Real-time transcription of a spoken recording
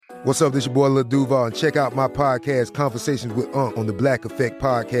What's up? This your boy Lil Duval, and check out my podcast, Conversations with Unc, on the Black Effect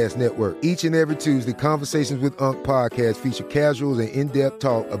Podcast Network. Each and every Tuesday, Conversations with Unc podcast feature casuals and in-depth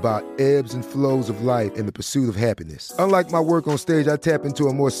talk about ebbs and flows of life and the pursuit of happiness. Unlike my work on stage, I tap into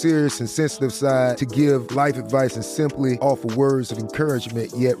a more serious and sensitive side to give life advice and simply offer words of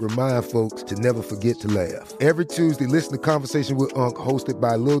encouragement, yet remind folks to never forget to laugh. Every Tuesday, listen to Conversations with Unc, hosted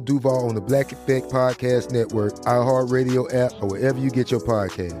by Lil Duval on the Black Effect Podcast Network, iHeartRadio app, or wherever you get your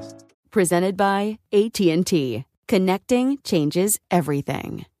podcasts. Presented by AT&T. Connecting changes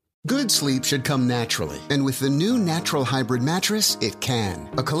everything. Good sleep should come naturally, and with the new Natural Hybrid mattress, it can.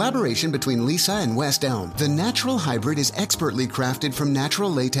 A collaboration between Leesa and West Elm, the Natural Hybrid is expertly crafted from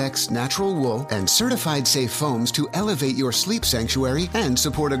natural latex, natural wool, and certified safe foams to elevate your sleep sanctuary and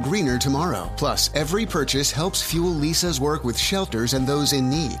support a greener tomorrow. Plus, every purchase helps fuel Leesa's work with shelters and those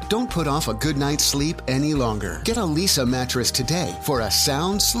in need. Don't put off a good night's sleep any longer. Get a Leesa mattress today for a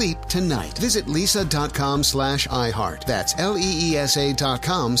sound sleep tonight. Visit leesa.com/iHeart. That's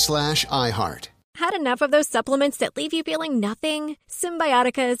LEESA.com/iHeart. Had enough of those supplements that leave you feeling nothing?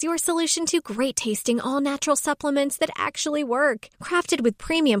 Symbiotica is your solution to great-tasting, all-natural supplements that actually work. Crafted with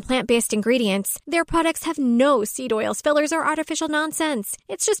premium plant-based ingredients, their products have no seed oils, fillers, or artificial nonsense.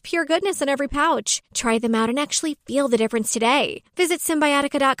 It's just pure goodness in every pouch. Try them out and actually feel the difference today. Visit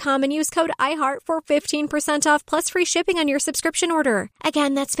Symbiotica.com and use code IHEART for 15% off plus free shipping on your subscription order.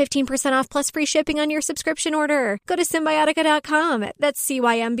 Again, that's 15% off plus free shipping on your subscription order. Go to Symbiotica.com. That's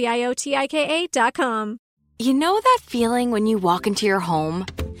CYMBIOTIKA.com. You know that feeling when you walk into your home,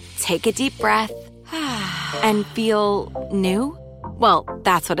 take a deep breath, and feel new? Well,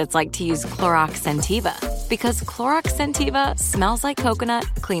 that's what it's like to use Clorox Scentiva. Because Clorox Scentiva smells like coconut,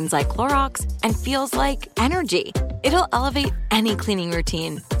 cleans like Clorox, and feels like energy. It'll elevate any cleaning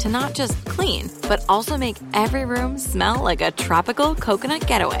routine to not just clean, but also make every room smell like a tropical coconut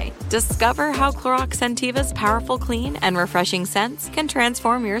getaway. Discover how Clorox Scentiva's powerful clean and refreshing scents can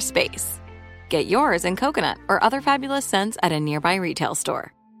transform your space. Get yours in coconut or other fabulous scents at a nearby retail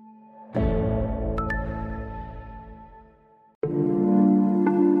store.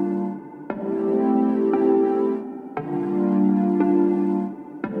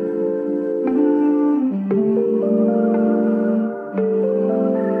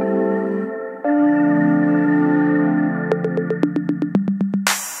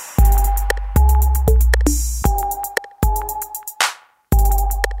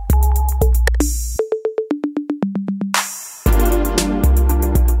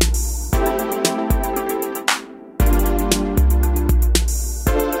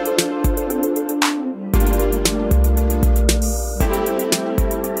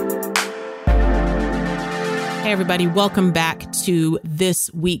 Everybody, welcome back to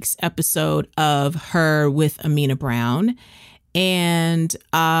this week's episode of Her with Amina Brown. And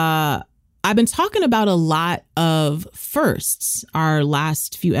I've been talking about a lot of firsts our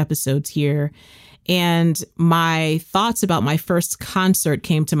last few episodes here. And my thoughts about my first concert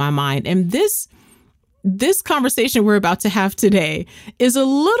came to my mind. And this conversation we're about to have today is a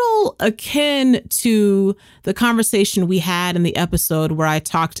little akin to the conversation we had in the episode where I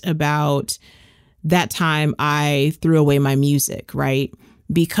talked about that time I threw away my music, right?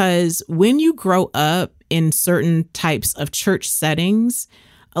 Because when you grow up in certain types of church settings,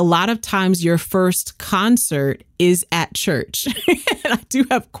 a lot of times your first concert is at church. And I do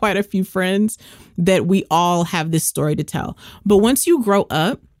have quite a few friends that we all have this story to tell. But once you grow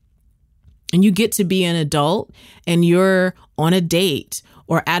up and you get to be an adult and you're on a date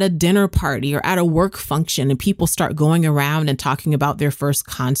or at a dinner party or at a work function and people start going around and talking about their first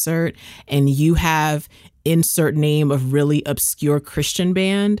concert and you have insert name of really obscure Christian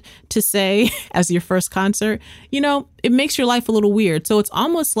band to say as your first concert, you know, it makes your life a little weird. So it's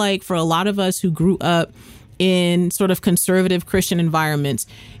almost like for a lot of us who grew up in sort of conservative Christian environments,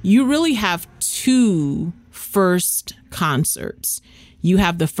 you really have two first concerts. You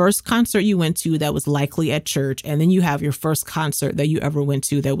have the first concert you went to that was likely at church, and then you have your first concert that you ever went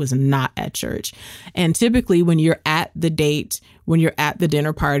to that was not at church. And typically when you're at the date, when you're at the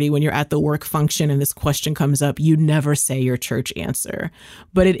dinner party, when you're at the work function and this question comes up, you never say your church answer.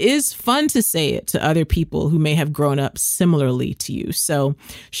 But it is fun to say it to other people who may have grown up similarly to you. So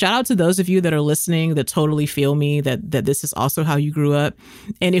shout out to those of you that are listening that totally feel me, that this is also how you grew up.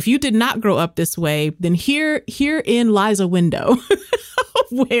 And if you did not grow up this way, then herein lies a window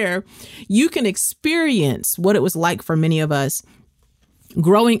where you can experience what it was like for many of us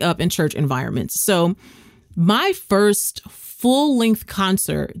growing up in church environments. So my first full-length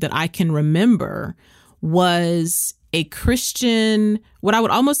concert that I can remember was a Christian, what I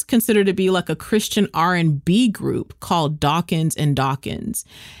would almost consider to be like a Christian R&B group called Dawkins and Dawkins.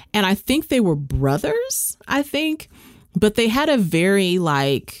 And I think they were brothers, but they had a very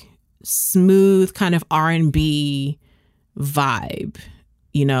like smooth kind of R&B vibe,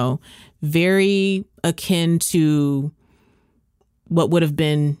 very akin to what would have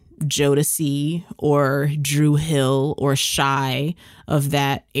been Jodeci or Dru Hill or Shy of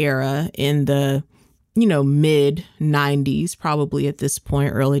that era in the, mid 90s, probably at this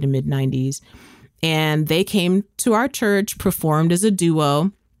point, early to mid 90s. And they came to our church, performed as a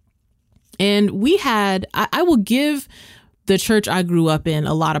duo. And we had, I will give the church I grew up in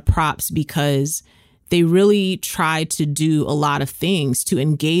a lot of props because they really tried to do a lot of things to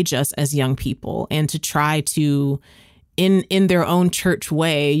engage us as young people and to try to, in their own church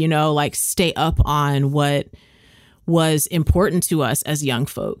way, like stay up on what was important to us as young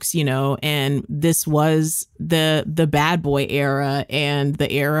folks, and this was the bad boy era and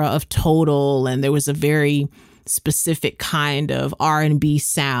the era of Total. And there was a very specific kind of R&B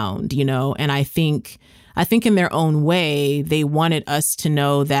sound, and I think in their own way, they wanted us to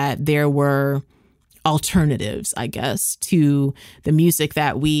know that there were alternatives, I guess, to the music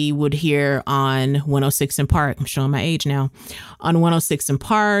that we would hear on 106 and Park. I'm showing my age now. On 106 and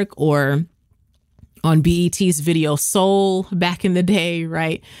Park or on BET's Video Soul back in the day,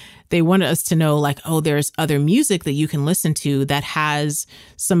 right? They wanted us to know like, oh, there's other music that you can listen to that has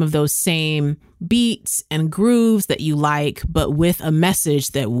some of those same beats and grooves that you like, but with a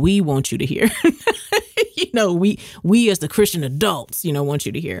message that we want you to hear. We as the Christian adults, want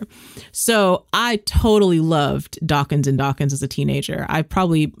you to hear. So I totally loved Dawkins and Dawkins as a teenager. I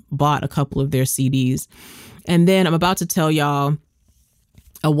probably bought a couple of their CDs. And then I'm about to tell y'all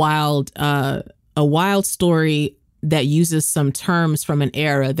a wild story that uses some terms from an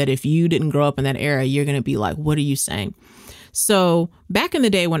era that if you didn't grow up in that era, you're going to be like, what are you saying? So back in the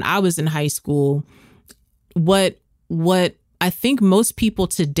day when I was in high school, what I think most people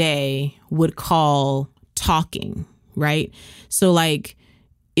today would call talking, right? So like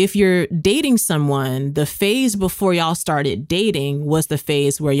if you're dating someone, the phase before y'all started dating was the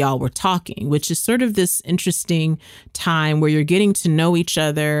phase where y'all were talking, which is sort of this interesting time where you're getting to know each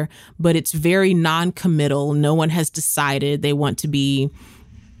other, but it's very non-committal. No one has decided they want to be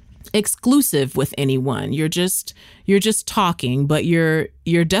exclusive with anyone. You're just talking, but you're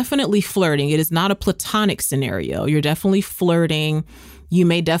definitely flirting. It is not a platonic scenario. You're definitely flirting. You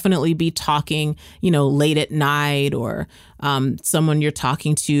may definitely be talking, late at night or someone you're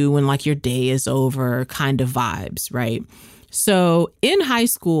talking to when like your day is over kind of vibes, right? So in high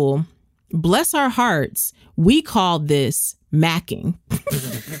school, bless our hearts, we called this macking.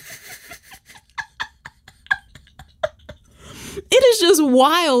 It is just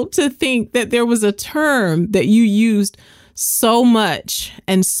wild to think that there was a term that you used so much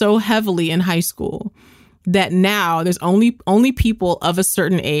and so heavily in high school that now there's only people of a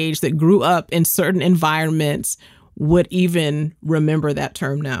certain age that grew up in certain environments would even remember that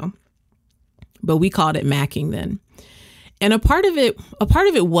term now. But we called it macking then. And a part of it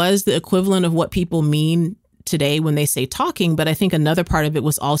was the equivalent of what people mean today when they say talking. But I think another part of it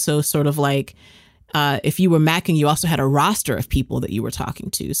was also sort of like, if you were macking, you also had a roster of people that you were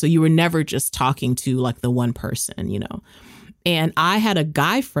talking to. So you were never just talking to like the one person, And I had a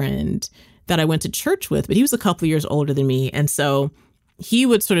guy friend that I went to church with, but he was a couple of years older than me. And so he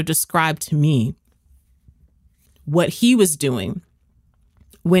would sort of describe to me what he was doing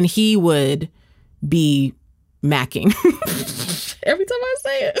when he would be macking. Every time I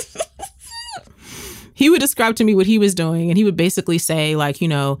say it. He would describe to me what he was doing, and he would basically say, like,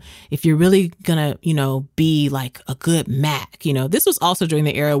 if you're really gonna, be like a good Mac, this was also during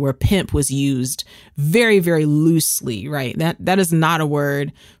the era where pimp was used very, very loosely, right? That is not a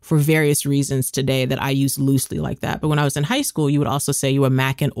word for various reasons today that I use loosely like that. But when I was in high school, you would also say you were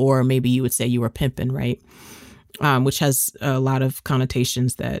Macking, or maybe you would say you were pimping, right? Which has a lot of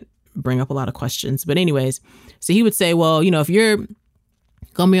connotations that bring up a lot of questions. But anyways, so he would say, well, if you're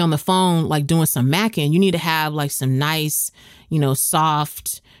gonna be on the phone, like doing some macking, you need to have like some nice,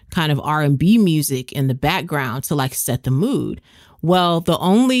 soft kind of R&B music in the background to like set the mood. Well, the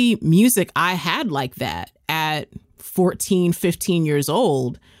only music I had like that at 14, 15 years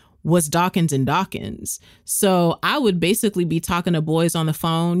old was Dawkins and Dawkins. So I would basically be talking to boys on the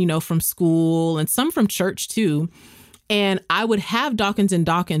phone, from school and some from church too. And I would have Dawkins and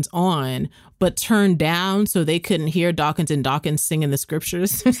Dawkins on, but turned down so they couldn't hear Dawkins and Dawkins singing the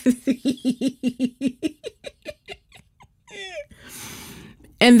scriptures.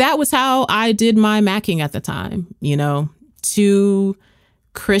 And that was how I did my macking at the time, to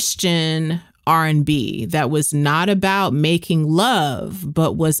Christian R&B that was not about making love,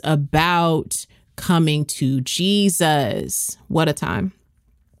 but was about coming to Jesus. What a time.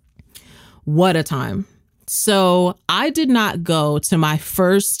 What a time. So I did not go to my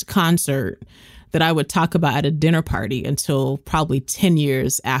first concert that I would talk about at a dinner party until probably 10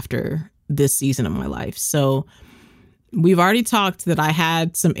 years after this season of my life. So we've already talked that I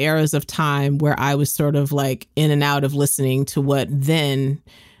had some eras of time where I was sort of like in and out of listening to what then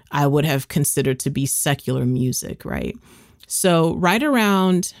I would have considered to be secular music, right? So right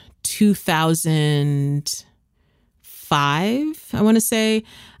around 2005, I want to say,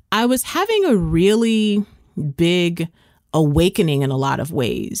 I was having a really big awakening in a lot of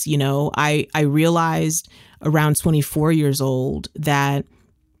ways. You know, I realized around 24 years old that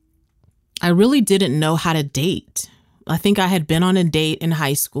I really didn't know how to date. I think I had been on a date in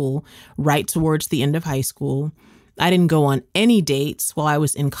high school, right towards the end of high school. I didn't go on any dates while I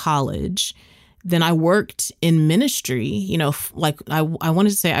was in college. Then I worked in ministry, you know, like I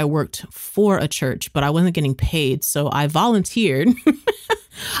wanted to say I worked for a church, but I wasn't getting paid. So I volunteered.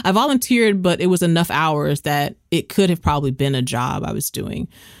 I volunteered, but it was enough hours that it could have probably been a job I was doing,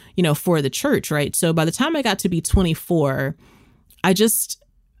 you know, for the church. Right. So by the time I got to be 24, I just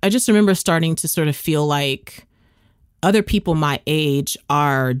remember starting to sort of feel like other people my age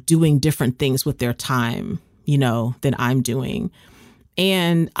are doing different things with their time, you know, than I'm doing.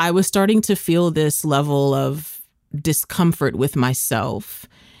 And I was starting to feel this level of discomfort with myself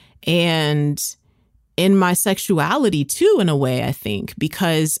and in my sexuality, too, in a way, I think,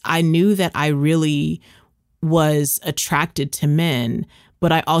 because I knew that I really was attracted to men.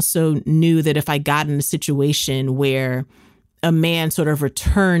 But I also knew that if I got in a situation where a man sort of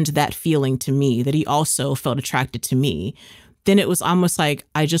returned that feeling to me, that he also felt attracted to me, then it was almost like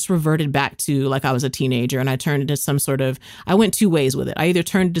I just reverted back to like I was a teenager and I turned into some sort of, I went two ways with it. I either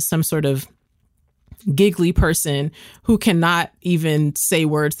turned into some sort of giggly person who cannot even say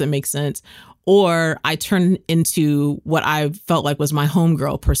words that make sense, or I turned into what I felt like was my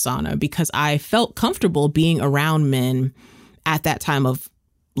homegirl persona because I felt comfortable being around men at that time of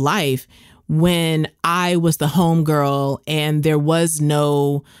life when I was the homegirl and there was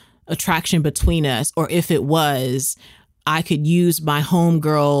no attraction between us, or if it was, I could use my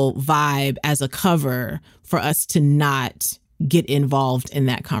homegirl vibe as a cover for us to not get involved in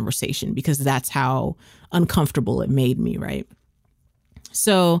that conversation because that's how uncomfortable it made me, right?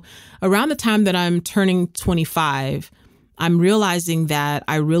 So around the time that I'm turning 25, I'm realizing that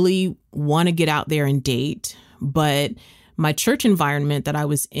I really want to get out there and date, but my church environment that I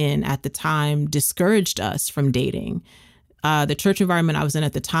was in at the time discouraged us from dating. The church environment I was in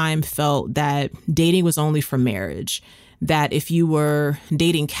at the time felt that dating was only for marriage, that if you were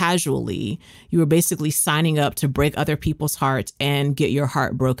dating casually, you were basically signing up to break other people's hearts and get your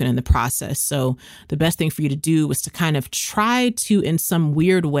heart broken in the process. So the best thing for you to do was to kind of try to, in some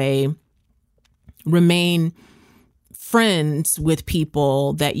weird way, remain friends with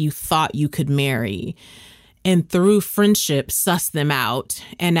people that you thought you could marry. And through friendship, suss them out.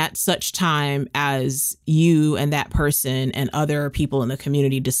 And at such time as you and that person and other people in the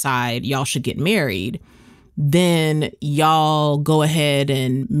community decide y'all should get married, then y'all go ahead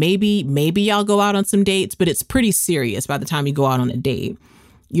and maybe y'all go out on some dates, but it's pretty serious by the time you go out on a date.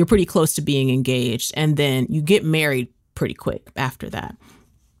 You're pretty close to being engaged, and then you get married pretty quick after that.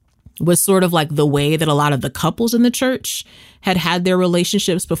 Was sort of like the way that a lot of the couples in the church had their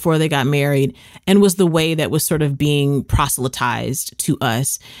relationships before they got married, and was the way that was sort of being proselytized to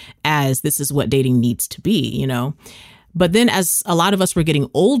us as this is what dating needs to be, you know. But then as a lot of us were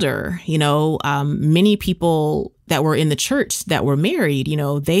getting older, you know, many people that were in the church that were married, you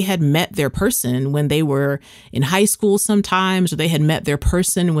know, they had met their person when they were in high school sometimes, or they had met their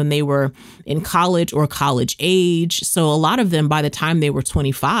person when they were in college or college age. So a lot of them, by the time they were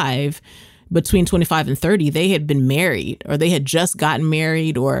 25, between 25 and 30, they had been married, or they had just gotten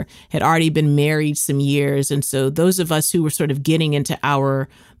married, or had already been married some years. And so those of us who were sort of getting into our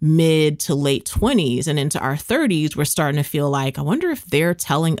mid to late 20s and into our 30s, we're starting to feel like, I wonder if they're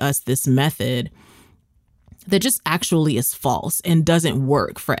telling us this method that just actually is false and doesn't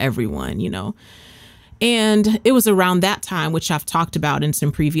work for everyone, you know. And it was around that time, which I've talked about in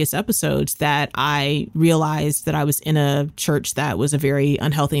some previous episodes, that I realized that I was in a church that was a very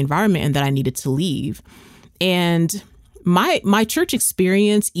unhealthy environment and that I needed to leave. And my church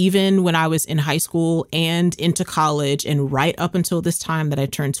experience, even when I was in high school and into college and right up until this time that I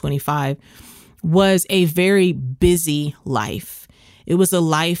turned 25, was a very busy life. It was a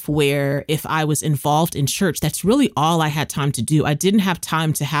life where if I was involved in church, that's really all I had time to do. I didn't have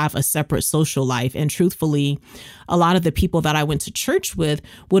time to have a separate social life. And truthfully, a lot of the people that I went to church with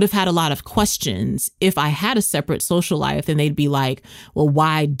would have had a lot of questions. If I had a separate social life, then they'd be like, well,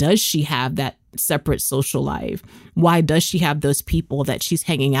 why does she have that separate social life? Why does she have those people that she's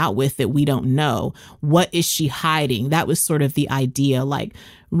hanging out with that we don't know? What is she hiding? That was sort of the idea, like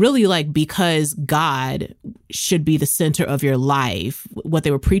really like because God should be the center of your life. What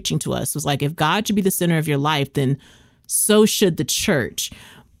they were preaching to us was like, if God should be the center of your life, then so should the church.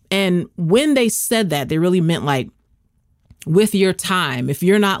 And when they said that, they really meant like with your time, if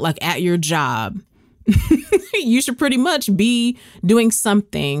you're not like at your job, you should pretty much be doing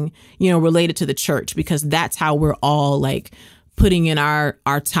something, related to the church, because that's how we're all like putting in our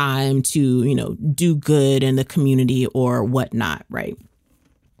time to, do good in the community or whatnot. Right.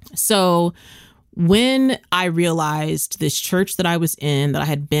 So when I realized this church that I was in, that I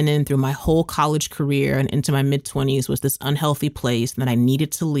had been in through my whole college career and into my mid-20s, was this unhealthy place and that I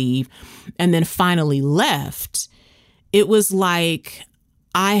needed to leave, and then finally left, it was like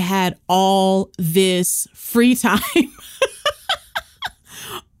I had all this free time,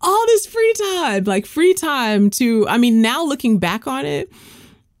 like free time to, now looking back on it,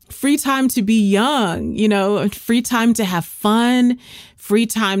 free time to be young, free time to have fun, free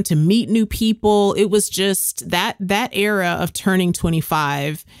time to meet new people. It was just that era of turning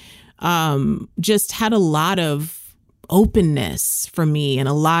 25 just had a lot of openness for me and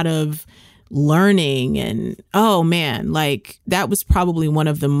a lot of learning. And oh man, like that was probably one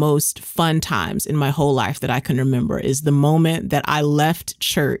of the most fun times in my whole life that I can remember, is the moment that I left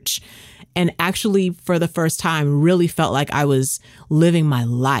church and actually for the first time really felt like I was living my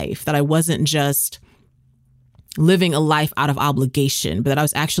life, that I wasn't just living a life out of obligation, but that I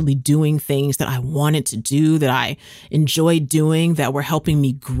was actually doing things that I wanted to do, that I enjoyed doing, that were helping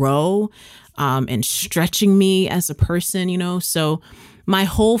me grow and stretching me as a person, So my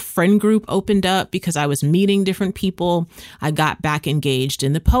whole friend group opened up because I was meeting different people. I got back engaged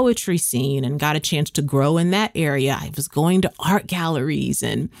in the poetry scene and got a chance to grow in that area. I was going to art galleries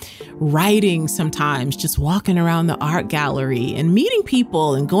and writing sometimes, just walking around the art gallery and meeting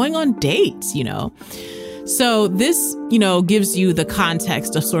people and going on dates, So this, gives you the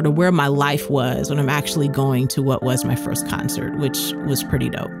context of sort of where my life was when I'm actually going to what was my first concert, which was pretty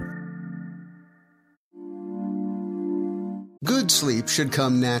dope. Good sleep should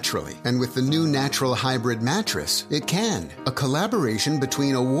come naturally, and with the new Natural Hybrid mattress, it can. A collaboration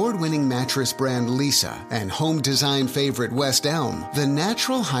between award-winning mattress brand Leesa and home design favorite West Elm, the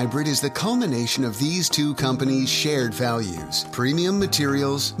Natural Hybrid is the culmination of these two companies' shared values: premium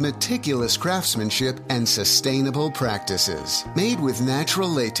materials, meticulous craftsmanship, and sustainable practices. Made with natural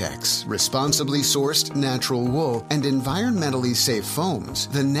latex, responsibly sourced natural wool, and environmentally safe foams,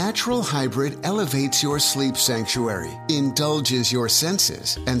 the Natural Hybrid elevates your sleep sanctuary, indulges your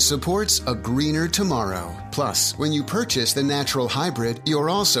senses, and supports a greener tomorrow. Plus, when you purchase the Natural Hybrid, you're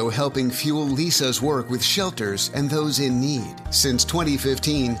also helping fuel Leesa's work with shelters and those in need. Since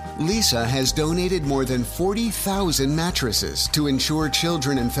 2015, Leesa has donated more than 40,000 mattresses to ensure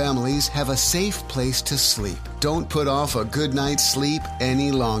children and families have a safe place to sleep. Don't put off a good night's sleep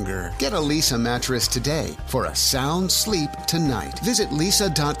any longer. Get a Leesa mattress today for a sound sleep tonight. Visit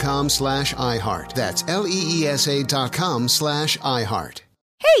leesa.com/iHeart. That's LEESA.com/iHeart.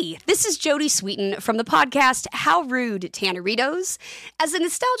 Hey, this is Jody Sweeten from the podcast How Rude, Tanneritos. As a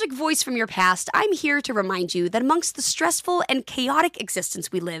nostalgic voice from your past, I'm here to remind you that amongst the stressful and chaotic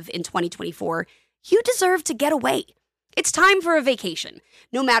existence we live in 2024, you deserve to get away. It's time for a vacation,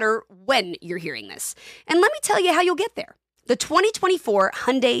 no matter when you're hearing this. And let me tell you how you'll get there. The 2024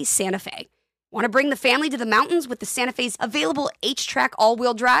 Hyundai Santa Fe. Want to bring the family to the mountains with the Santa Fe's available H-Track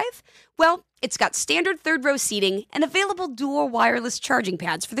all-wheel drive? Well, it's got standard third-row seating and available dual wireless charging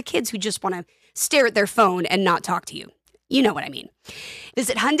pads for the kids who just want to stare at their phone and not talk to you. You know what I mean.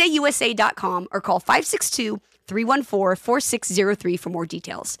 Visit HyundaiUSA.com or call 562-314-4603 for more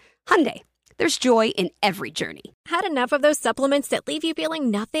details. Hyundai. There's joy in every journey. Had enough of those supplements that leave you feeling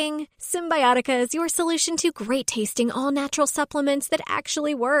nothing? Symbiotica is your solution to great-tasting, all-natural supplements that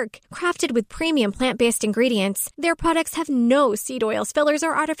actually work. Crafted with premium plant-based ingredients, their products have no seed oils, fillers,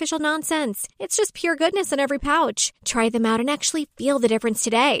 or artificial nonsense. It's just pure goodness in every pouch. Try them out and actually feel the difference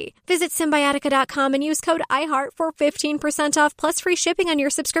today. Visit Symbiotica.com and use code IHEART for 15% off plus free shipping on your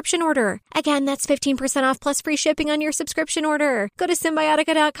subscription order. Again, that's 15% off plus free shipping on your subscription order. Go to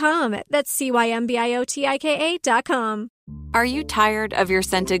Symbiotica.com. That's CYMBIOTIKA.com. Are you tired of your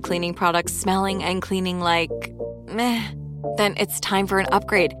scented cleaning products smelling and cleaning like meh? Then it's time for an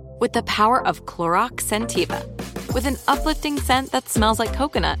upgrade with the power of Clorox Scentiva. With an uplifting scent that smells like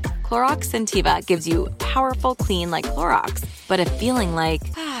coconut, Clorox Scentiva gives you powerful clean like Clorox, but a feeling like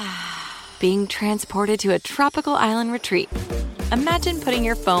being transported to a tropical island retreat. Imagine putting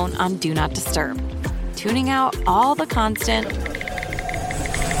your phone on Do Not Disturb, tuning out all the constant,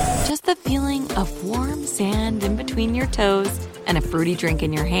 just the feeling of warm sand in between your toes and a fruity drink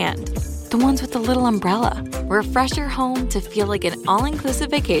in your hand. The ones with the little umbrella. Refresh your home to feel like an all-inclusive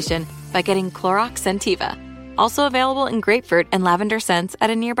vacation by getting Clorox Scentiva. Also available in grapefruit and lavender scents at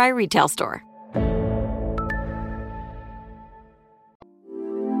a nearby retail store.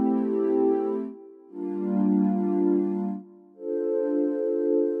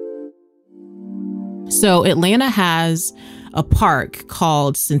 So Atlanta has a park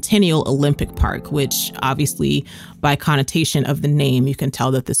called Centennial Olympic Park, which obviously by connotation of the name, you can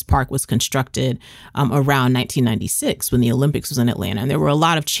tell that this park was constructed around 1996 when the Olympics was in Atlanta. And there were a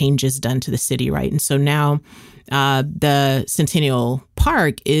lot of changes done to the city, right? And so now the Centennial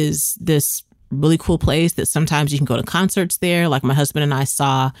Park is this really cool place that sometimes you can go to concerts there. Like my husband and I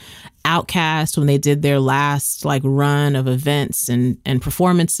saw Outkast when they did their last run of events and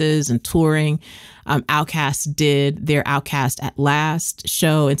performances and touring. Outkast did their Outkast at Last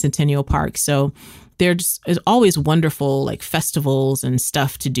show in Centennial Park. So there's always wonderful festivals and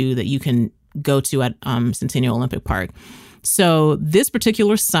stuff to do that you can go to at Centennial Olympic Park. So this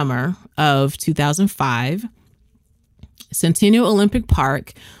particular summer of 2005, Centennial Olympic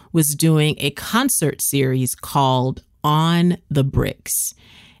Park was doing a concert series called On the Bricks.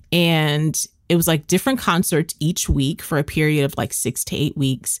 And it was different concerts each week for a period of 6 to 8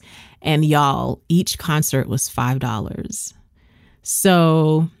 weeks. And y'all, each concert was $5.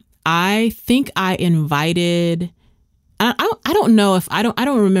 So I think I invited, I don't know if, I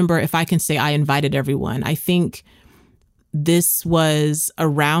don't remember if I can say I invited everyone. I think this was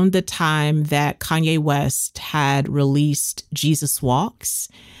around the time that Kanye West had released Jesus Walks.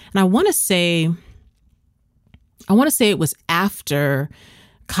 And I want to say it was after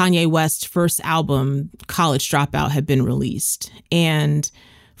Kanye West's first album, College Dropout, had been released. And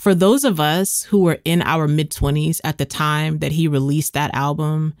for those of us who were in our mid-20s at the time that he released that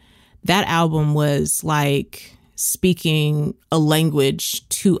album was speaking a language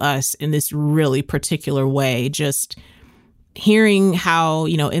to us in this really particular way. Just hearing how,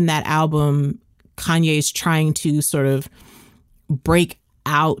 in that album, Kanye's trying to sort of break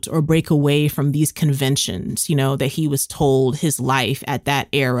out or break away from these conventions, that he was told his life at that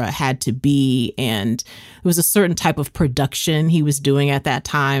era had to be. And there was a certain type of production he was doing at that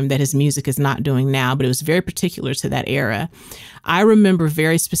time that his music is not doing now, but it was very particular to that era. I remember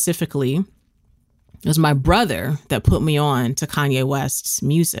very specifically, it was my brother that put me on to Kanye West's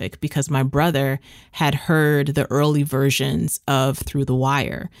music because my brother had heard the early versions of Through the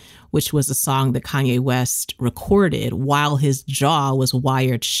Wire, which was a song that Kanye West recorded while his jaw was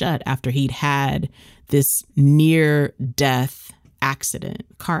wired shut after he'd had this near-death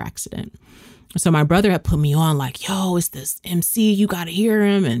car accident. So my brother had put me on yo, it's this MC, you got to hear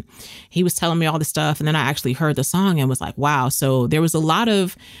him. And he was telling me all this stuff. And then I actually heard the song and was like, wow. So there was a lot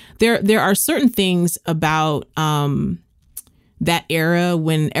of, there are certain things about that era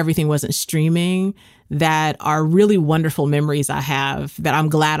when everything wasn't streaming that are really wonderful memories I have that I'm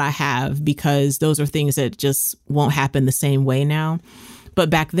glad I have, because those are things that just won't happen the same way now. But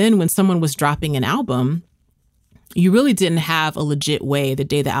back then when someone was dropping an album, you really didn't have a legit way the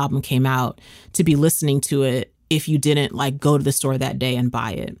day the album came out to be listening to it if you didn't go to the store that day and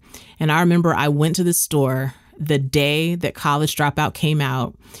buy it. And I remember I went to the store the day that College Dropout came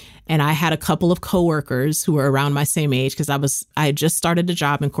out, and I had a couple of coworkers who were around my same age because I had just started a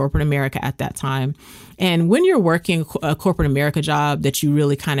job in corporate America at that time. And when you're working a corporate America job that you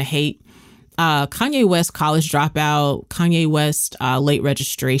really kind of hate, Kanye West College Dropout, Kanye West Late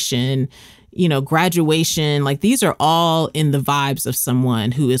Registration, graduation, these are all in the vibes of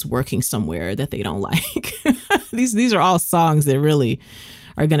someone who is working somewhere that they don't like. These are all songs that really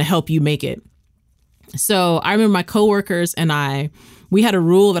are going to help you make it. So I remember my coworkers and we had a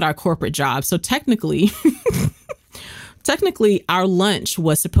rule at our corporate job. So technically our lunch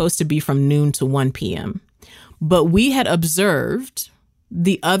was supposed to be from noon to 1 p.m. But we had observed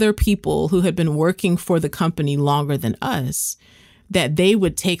the other people who had been working for the company longer than us, that they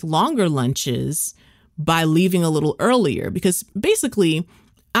would take longer lunches by leaving a little earlier, because basically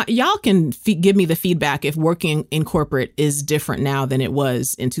y'all can give me the feedback if working in corporate is different now than it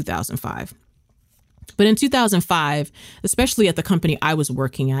was in 2005. But in 2005, especially at the company I was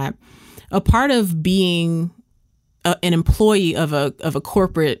working at, a part of being an employee of a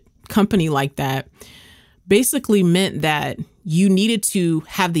corporate company like that basically meant that you needed to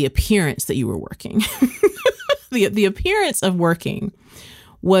have the appearance that you were working. the appearance of working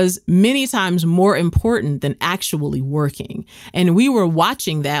was many times more important than actually working. And we were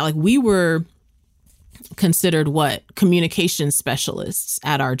watching that, like we were considered communication specialists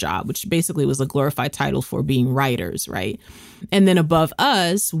at our job, which basically was a glorified title for being writers, right? And then above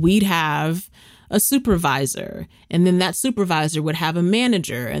us, we'd have a supervisor, and then that supervisor would have a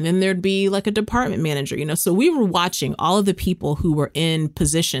manager, and then there'd be like a department manager, so we were watching all of the people who were in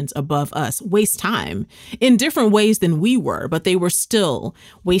positions above us waste time in different ways than we were, but they were still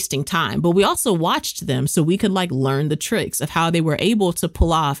wasting time. But we also watched them so we could learn the tricks of how they were able to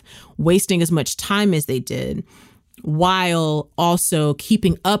pull off wasting as much time as they did while also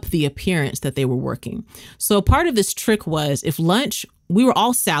keeping up the appearance that they were working. So part of this trick was, if lunch, we were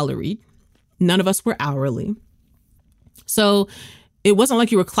all salaried. None of us were hourly. So it wasn't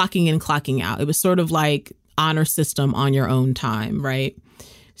like you were clocking in, clocking out. It was sort of like honor system on your own time, right?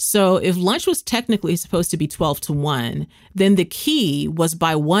 So if lunch was technically supposed to be 12 to 1, then the key was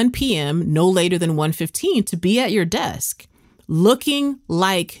by 1 p.m., no later than 1:15, to be at your desk, looking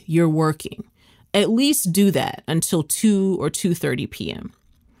like you're working. At least do that until 2 or 2:30 p.m.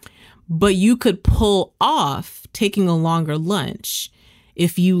 But you could pull off taking a longer lunch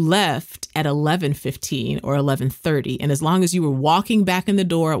if you left at 11:15 or 11:30. And as long as you were walking back in the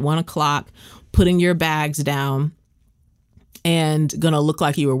door at 1 o'clock, putting your bags down and going to look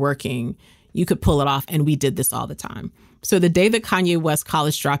like you were working, you could pull it off. And we did this all the time. So the day that Kanye West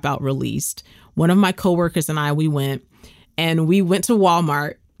College Dropout released, one of my coworkers and I, we went to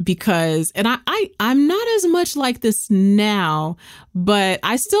Walmart because, and I'm not as much like this now, but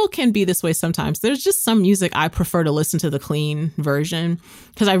I still can be this way sometimes. There's just some music I prefer to listen to the clean version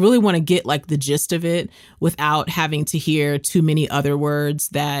because I really want to get the gist of it without having to hear too many other words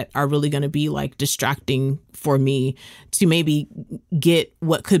that are really going to be distracting for me to maybe get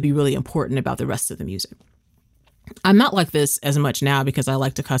what could be really important about the rest of the music. I'm not like this as much now because I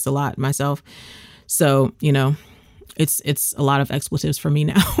like to cuss a lot myself. So, it's a lot of expletives for me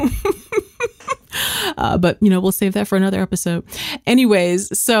now. But, we'll save that for another episode.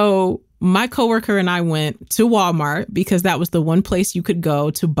 Anyways, so my coworker and I went to Walmart because that was the one place you could go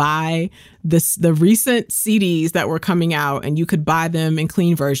to buy the recent CDs that were coming out, and you could buy them in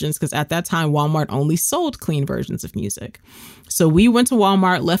clean versions because at that time, Walmart only sold clean versions of music. So we went to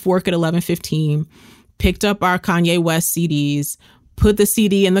Walmart, left work at 11:15, picked up our Kanye West CDs, put the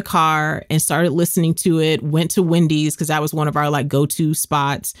CD in the car and started listening to it, went to Wendy's because that was one of our go-to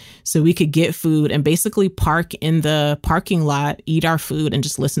spots so we could get food and basically park in the parking lot, eat our food, and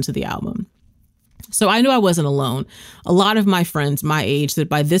just listen to the album. So I knew I wasn't alone. A lot of my friends my age that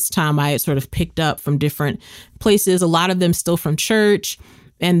by this time I had sort of picked up from different places, a lot of them still from church.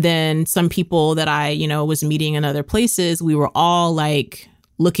 And then some people that I, was meeting in other places, we were all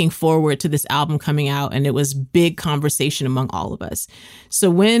looking forward to this album coming out, and it was big conversation among all of us. So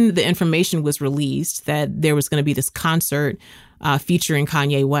when the information was released that there was going to be this concert featuring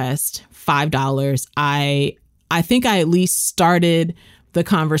Kanye West, $5, I think I at least started the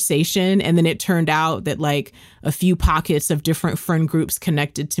conversation, and then it turned out that a few pockets of different friend groups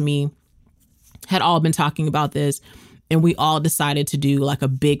connected to me had all been talking about this. And we all decided to do a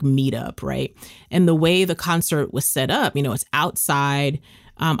big meetup, right? And the way the concert was set up, it's outside.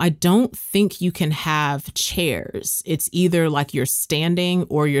 I don't think you can have chairs. It's either you're standing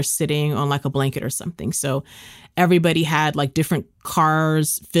or you're sitting on a blanket or something. So everybody had different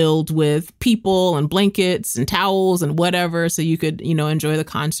cars filled with people and blankets and towels and whatever. So you could, enjoy the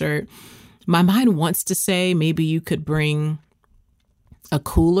concert. My mind wants to say maybe you could bring a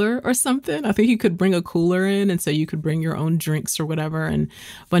cooler or something. I think you could bring a cooler in, and so you could bring your own drinks or whatever. And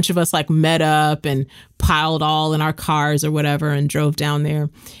a bunch of us met up and piled all in our cars or whatever and drove down there.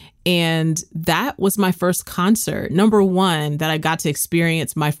 And that was my first concert. Number one, that I got to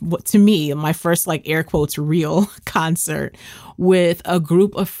experience my first air quotes real concert with a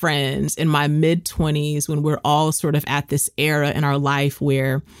group of friends in my mid-20s when we're all sort of at this era in our life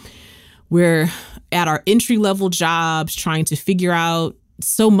where we're at our entry-level jobs trying to figure out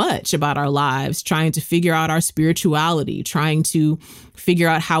so much about our lives, trying to figure out our spirituality, trying to figure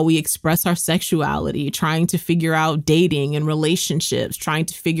out how we express our sexuality, trying to figure out dating and relationships, trying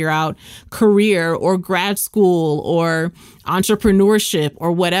to figure out career or grad school or entrepreneurship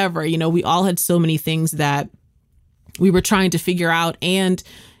or whatever. We all had so many things that we were trying to figure out. And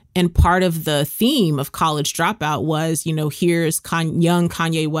part of the theme of College Dropout was, here's young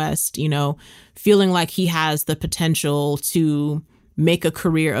Kanye West, feeling like he has the potential to make a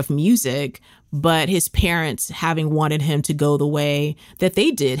career of music, But his parents, having wanted him to go the way that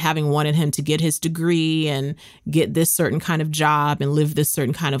they did, having wanted him to get his degree and get this certain kind of job and live this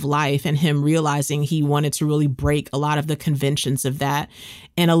certain kind of life, and him realizing he wanted to really break a lot of the conventions of that.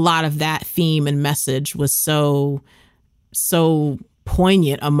 And a lot of that theme and message was so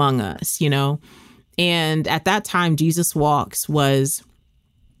poignant among us, you know. And at that time, Jesus Walks was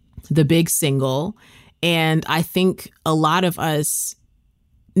the big single. And I think a lot of us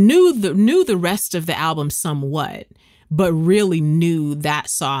knew the rest of the album somewhat, but really knew that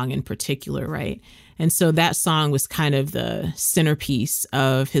song in particular, right? And so that song was kind of the centerpiece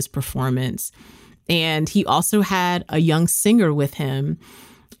of his performance. And he also had a young singer with him,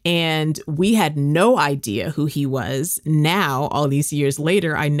 and we had no idea who he was. Now, all these years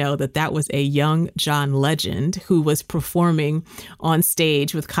later, I know that that was a young John Legend who was performing on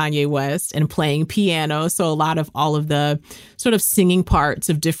stage with Kanye West and playing piano. So a lot of all of the sort of singing parts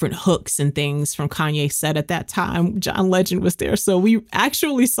of different hooks and things from Kanye's set at that time, John Legend was there. So we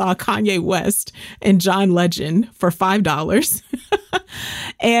actually saw Kanye West and John Legend for $5.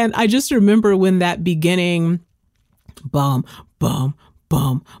 And I just remember when that beginning, bum, bum,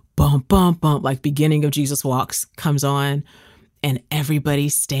 bum, bum, bum, bum, like beginning of Jesus Walks comes on, and everybody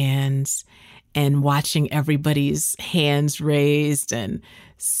stands, and watching everybody's hands raised and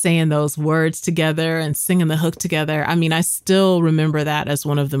saying those words together and singing the hook together. I mean, I still remember that as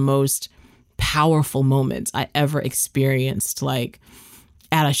one of the most powerful moments I ever experienced, like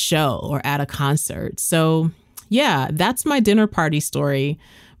at a show or at a concert. So yeah, that's my dinner party story.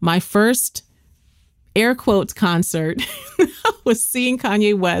 My first air quotes concert was seeing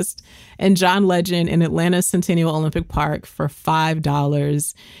Kanye West and John Legend in Atlanta Centennial Olympic Park for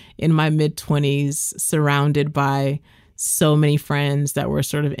 $5 in my mid-20s, surrounded by so many friends that were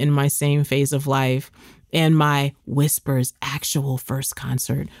sort of in my same phase of life. And my Whispers actual first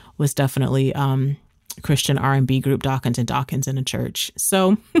concert was definitely Christian R&B group Dawkins and Dawkins in a church.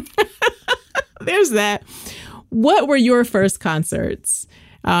 So there's that. What were your first concerts?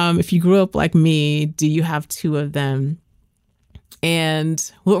 If you grew up like me, do you have two of them?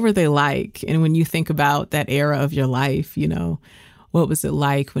 And what were they like? And when you think about that era of your life, you know, what was it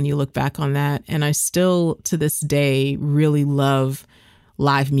like when you look back on that? And I still, to this day, really love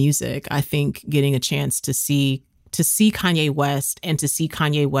live music. I think getting a chance to see Kanye West and to see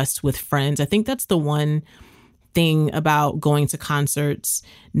Kanye West with friends, I think that's the one thing about going to concerts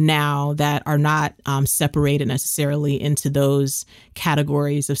now that are not separated necessarily into those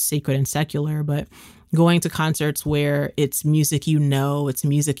categories of sacred and secular, but going to concerts where it's music you know, it's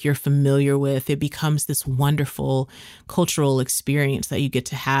music you're familiar with, it becomes this wonderful cultural experience that you get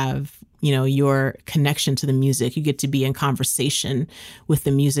to have, you know, your connection to the music. You get to be in conversation with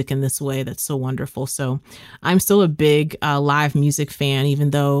the music in this way that's so wonderful. So I'm still a big live music fan, even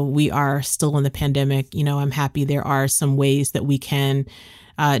though we are still in the pandemic. You know, I'm happy there are some ways that we can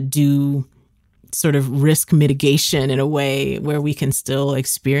do sort of risk mitigation in a way where we can still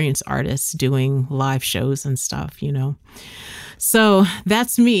experience artists doing live shows and stuff, you know. So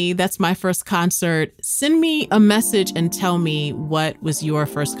that's me. That's my first concert. Send me a message and tell me what was your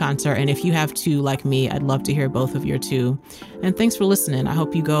first concert. And if you have two like me, I'd love to hear both of your two. And thanks for listening. I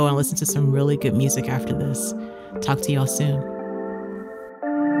hope you go and listen to some really good music after this. Talk to y'all soon.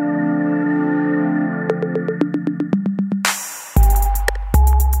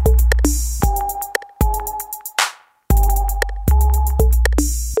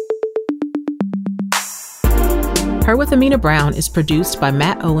 Her with Amina Brown is produced by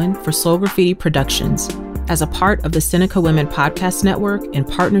Matt Owen for Soul Graffiti Productions as a part of the Seneca Women Podcast Network in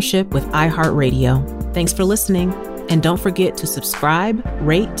partnership with iHeartRadio. Thanks for listening, and don't forget to subscribe,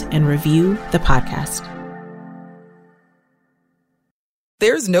 rate, and review the podcast.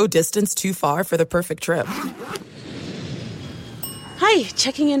 There's no distance too far for the perfect trip. Hi,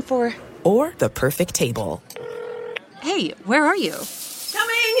 checking in for... Or the perfect table. Hey, where are you?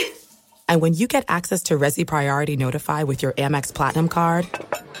 Coming! And when you get access to Resi Priority Notify with your Amex Platinum card...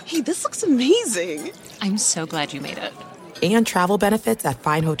 Hey, this looks amazing. I'm so glad you made it. And travel benefits at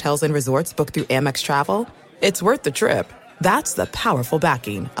fine hotels and resorts booked through Amex Travel, it's worth the trip. That's the powerful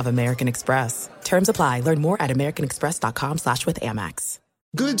backing of American Express. Terms apply. Learn more at americanexpress.com/withAmex.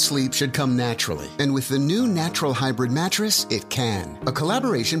 Good sleep should come naturally, and with the new Natural Hybrid mattress, it can. A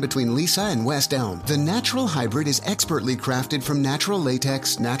collaboration between Lisa and West Elm, the Natural Hybrid is expertly crafted from natural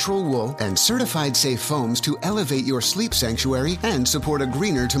latex, natural wool, and certified safe foams to elevate your sleep sanctuary and support a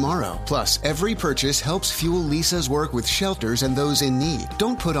greener tomorrow. Plus, every purchase helps fuel Lisa's work with shelters and those in need.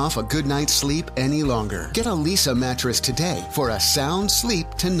 Don't put off a good night's sleep any longer. Get a Lisa mattress today for a sound sleep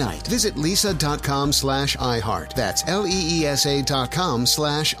tonight. Visit lisa.com/iHeart. That's LEESA.com/iHeart.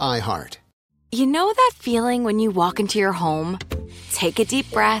 You know that feeling when you walk into your home, take a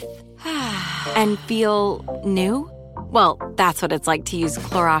deep breath, and feel new? Well, that's what it's like to use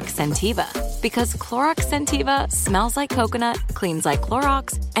Clorox Scentiva. Because Clorox Scentiva smells like coconut, cleans like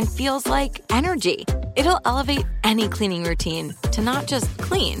Clorox, and feels like energy. It'll elevate any cleaning routine to not just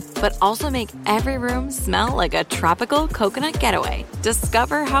clean, but also make every room smell like a tropical coconut getaway.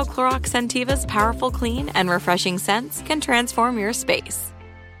 Discover how Clorox Scentiva's powerful clean and refreshing scents can transform your space.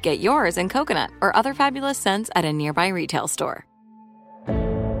 Get yours in coconut or other fabulous scents at a nearby retail store.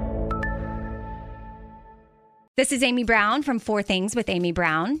 This is Amy Brown from 4 Things with Amy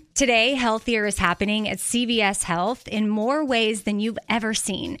Brown. Today, Healthier is happening at CVS Health in more ways than you've ever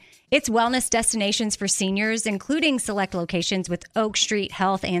seen. It's wellness destinations for seniors, including select locations with Oak Street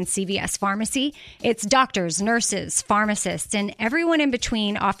Health and CVS Pharmacy. It's doctors, nurses, pharmacists, and everyone in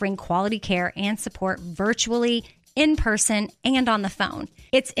between offering quality care and support virtually, in person, and on the phone.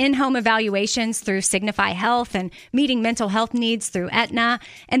 It's in-home evaluations through Signify Health and meeting mental health needs through Aetna.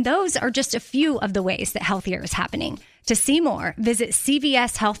 And those are just a few of the ways that Healthier is happening. To see more, visit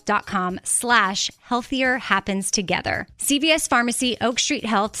cvshealth.com/healthier happens together. CVS Pharmacy, Oak Street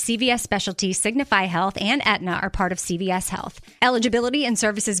Health, CVS Specialty, Signify Health, and Aetna are part of CVS Health. Eligibility and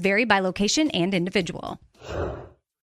services vary by location and individual.